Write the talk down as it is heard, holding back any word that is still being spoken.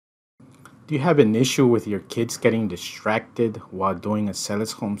Do you have an issue with your kids getting distracted while doing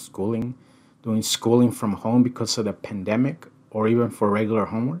Acellus homeschooling, doing schooling from home because of the pandemic, or even for regular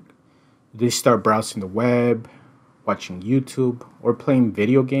homework? Do they start browsing the web, watching YouTube, or playing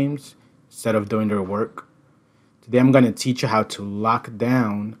video games instead of doing their work? Today I'm going to teach you how to lock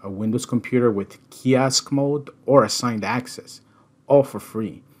down a Windows computer with kiosk mode or assigned access, all for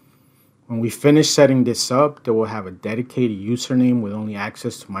free. When we finish setting this up, they will have a dedicated username with only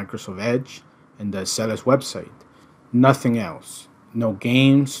access to Microsoft Edge and the Acellus website. Nothing else. No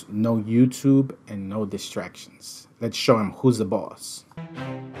games, no YouTube, and no distractions. Let's show them who's the boss.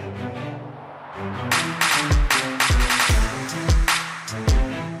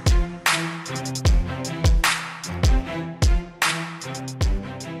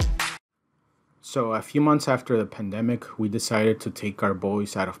 So, a few months after the pandemic, we decided to take our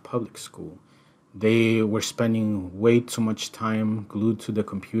boys out of public school. They were spending way too much time glued to the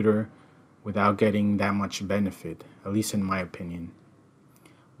computer without getting that much benefit, at least in my opinion.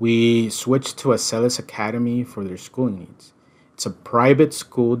 We switched to Acellus Academy for their schooling needs. It's a private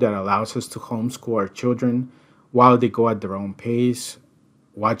school that allows us to homeschool our children while they go at their own pace,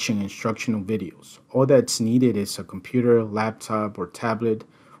 watching instructional videos. All that's needed is a computer, laptop, or tablet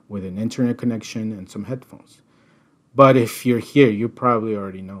with an internet connection and some headphones. But if you're here, you probably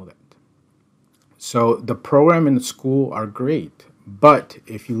already know that. So the program in the school are great, but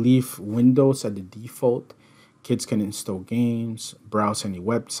if you leave Windows at the default, kids can install games, browse any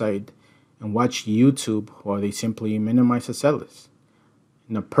website, and watch YouTube while they simply minimize Acellus.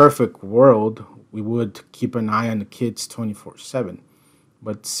 In a perfect world, we would keep an eye on the kids 24/7,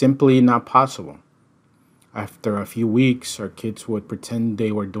 but simply not possible. After a few weeks, our kids would pretend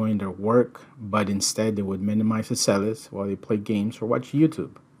they were doing their work, but instead they would minimize Acellus while they play games or watch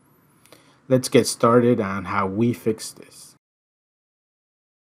YouTube. Let's get started on how we fix this.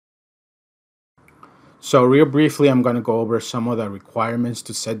 So real briefly, I'm going to go over some of the requirements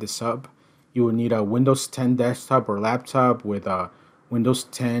to set this up. You will need a Windows 10 desktop or laptop with a Windows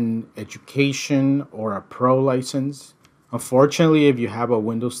 10 Education or a Pro license. Unfortunately, if you have a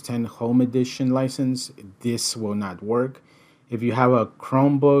Windows 10 Home Edition license, this will not work. If you have a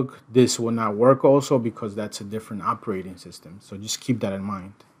Chromebook, this will not work also because that's a different operating system. So just keep that in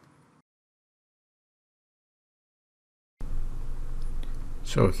mind.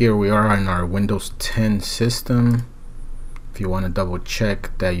 So here we are on our Windows 10 system. If you want to double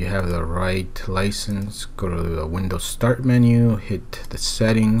check that you have the right license, go to the Windows Start menu, hit the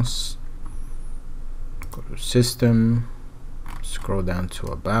settings, go to System, scroll down to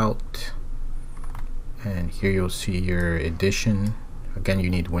About, and here you'll see your edition. Again, you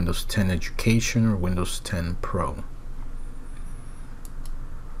need Windows 10 Education or Windows 10 Pro.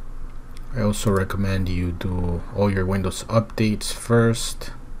 I also recommend you do all your Windows updates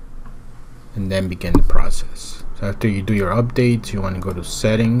first and then begin the process. So after you do your updates, you want to go to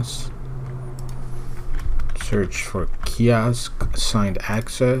Settings, search for Kiosk Assigned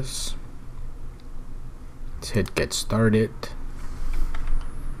Access, let's hit Get Started.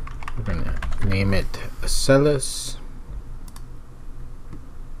 We're going to name it Acellus.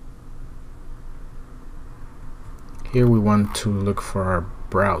 Here we want to look for our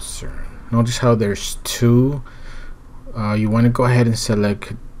browser. Notice how there's two. You want to go ahead and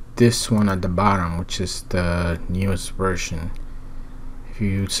select this one at the bottom, which is the newest version. If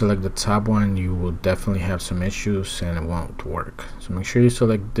you select the top one, you will definitely have some issues and it won't work. So make sure you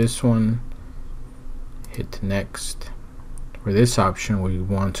select this one, hit Next. For this option, we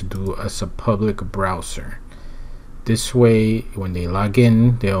want to do as a public browser. This way, when they log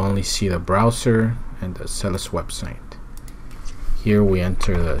in, they'll only see the browser and the Acellus website. Here we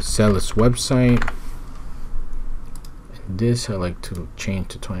enter the Acellus website. And this I like to change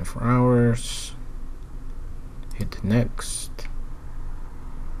to 24 hours. Hit Next.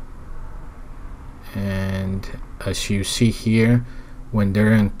 And as you see here, when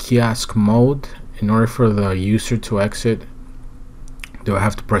they're in kiosk mode, in order for the user to exit, they'll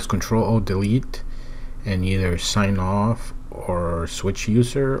have to press Ctrl-O-Delete and either sign off or switch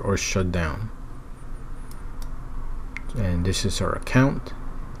user or shut down. And this is our account.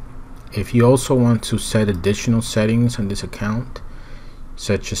 If you also want to set additional settings on this account,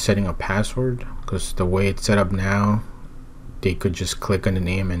 such as setting a password, because the way it's set up now, they could just click on the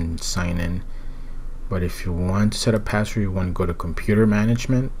name and sign in. But if you want to set a password, you want to go to Computer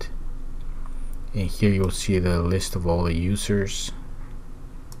Management, and here you'll see the list of all the users,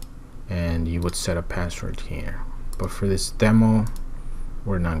 and you would set a password here. But for this demo,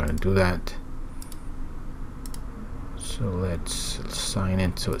 we're not going to do that. So let's sign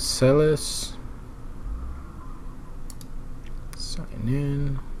into Acellus. Sign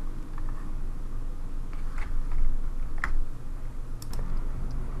in.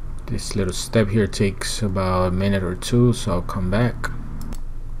 This little step here takes about a minute or two, so I'll come back.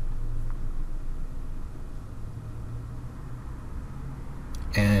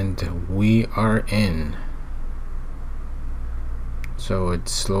 And we are in. So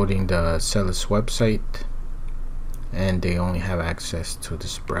it's loading the Acellus website, and they only have access to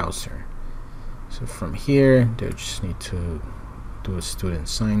this browser. So from here, they just need to do a student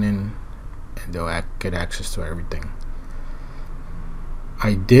sign in, and they'll get access to everything.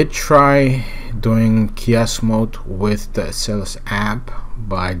 I did try doing kiosk mode with the Acellus app,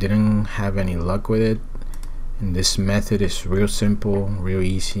 but I didn't have any luck with it. And this method is real simple, real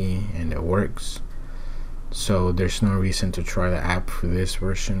easy, and it works. So there's no reason to try the app for this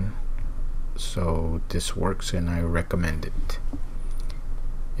version. So this works and I recommend it.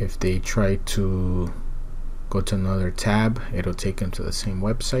 If they try to go to another tab, it'll take them to the same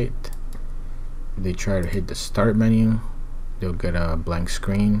website. If they try to hit the start menu, they'll get a blank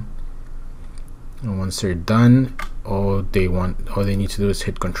screen. And once they're done, all they need to do is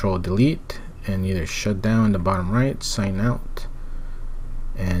hit Control Delete and either shut down in the bottom right, sign out,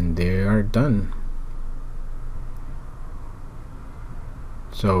 and they are done.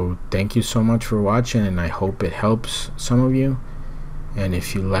 So thank you so much for watching, and I hope it helps some of you. And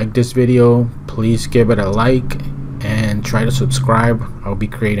if you like this video, please give it a like and try to subscribe. I'll be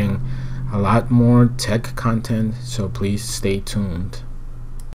creating a lot more tech content, so please stay tuned.